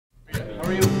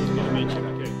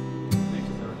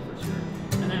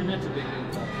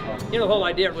You know, the whole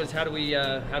idea was how do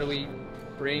we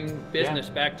bring business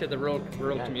back to the rural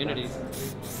communities.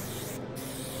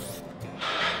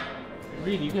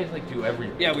 Reed, you guys like do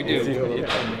everything. Yeah, we do.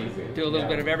 It's amazing. Do a little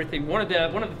bit of everything. One of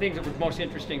the things that was most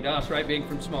interesting to us, right, being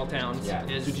from small towns,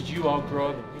 is. So did you all grow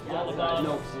up in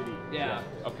No City? Yeah.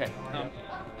 Okay.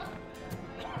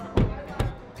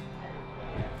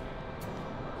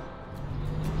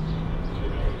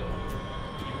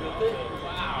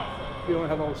 Wow. We don't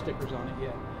have all the stickers on it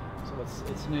yet, so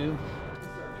it's new.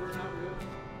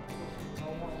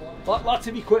 Lots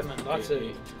of equipment,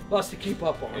 lots to keep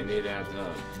up on. And it adds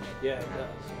up. Yeah, it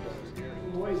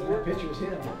does. That picture's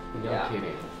him. No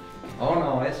kidding. Oh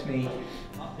no, it's me.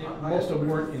 Most of them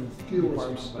weren't in school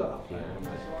or stuff. Yeah,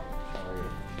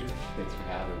 thanks for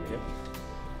having me.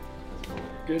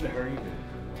 Good, how are you?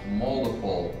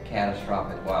 Multiple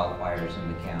catastrophic wildfires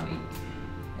in the county,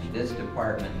 and this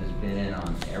department has been in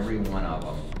on every one of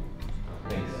them.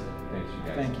 Thanks you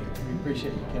guys. Thank you. We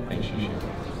appreciate you coming. Thanks, you.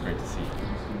 It's great to see you.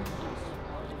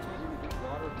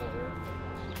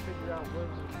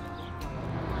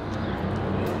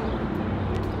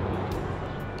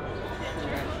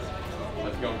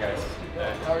 How's it going, guys?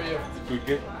 How are you? Food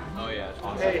good? Oh yeah, it's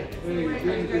awesome. Hey, you're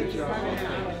doing a good job.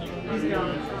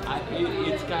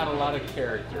 It's got a lot of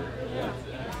character. Yeah.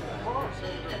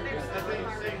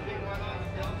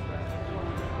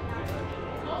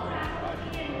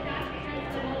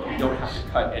 We don't have to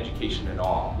cut education at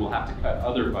all. We'll have to cut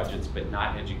other budgets, but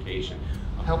not education.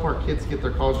 Help our kids get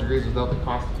their college degrees without the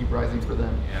cost to keep rising for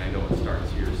them. And I know it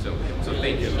starts here, so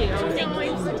thank you. Thank you for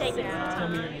taking the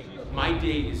time. My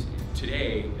day is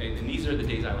today, and these are the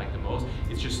days I like the most,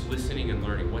 it's just listening and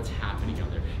learning what's happening out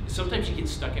there. Sometimes you get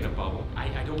stuck in a bubble. I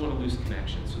don't want to lose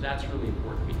connection, so that's really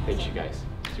important to me. Thanks, you guys.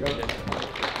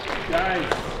 Guys,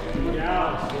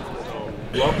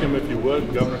 welcome, if you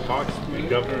would, Governor Cox and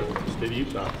Governor of the State of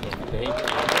Utah. Thank you.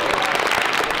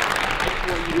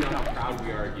 You know how proud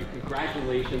we are of you.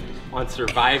 Congratulations on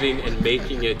surviving and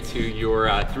making it to your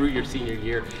through your senior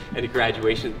year and to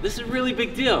graduation. This is a really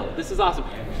big deal. This is awesome.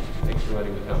 Thanks for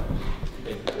letting me come.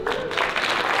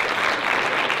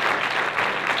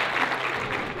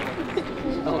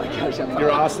 Oh my gosh,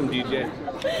 you're awesome, DJ.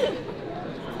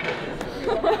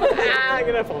 I'm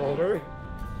gonna fall over.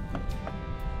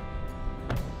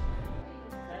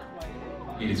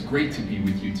 It is great to be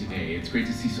with you today. It's great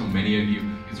to see so many of you.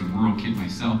 As a rural kid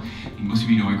myself, and most of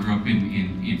you know I grew up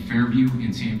in Fairview,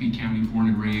 in Sanpete County, born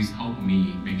and raised. Helped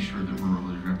me make sure that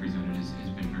rural is represented has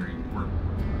been very important.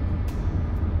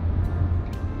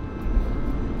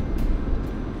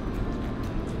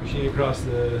 Machine across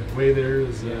the way there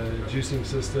is a juicing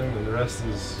system, and the rest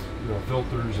is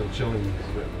filters and chilling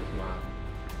equipment.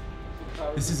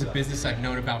 This is a business I've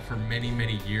known about for many,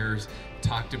 many years,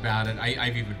 talked about it.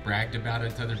 I've even bragged about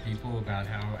it to other people about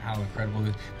how incredible it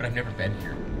is, but I've never been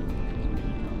here.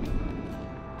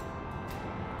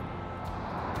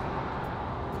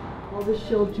 All the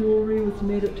shell jewelry was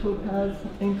made at Topaz.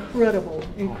 Incredible,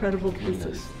 incredible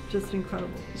pieces. Just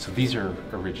incredible. So these are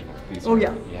original.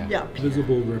 Yeah.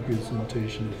 Visible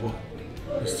representation of what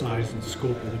the size and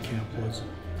scope of the camp was.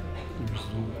 There's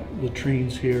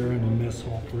latrines here and a mess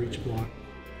hall for each block.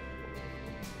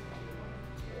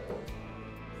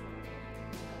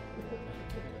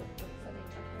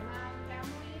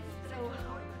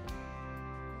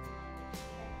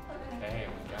 Hey,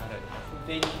 we got it.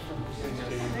 Thank you for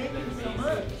presenting. Thank you so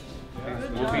much.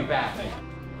 We'll be back.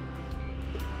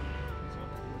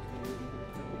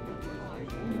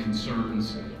 Concerns,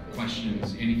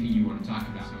 questions, anything you want to talk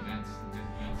about. So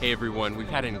Hey everyone, we've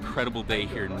had an incredible day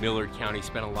here in Millard County,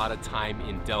 spent a lot of time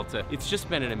in Delta. It's just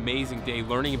been an amazing day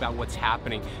learning about what's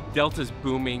happening. Delta's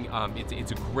booming,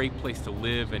 it's a great place to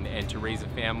live and to raise a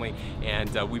family, and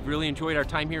we've really enjoyed our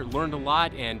time here, learned a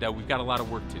lot, and we've got a lot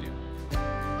of work to do.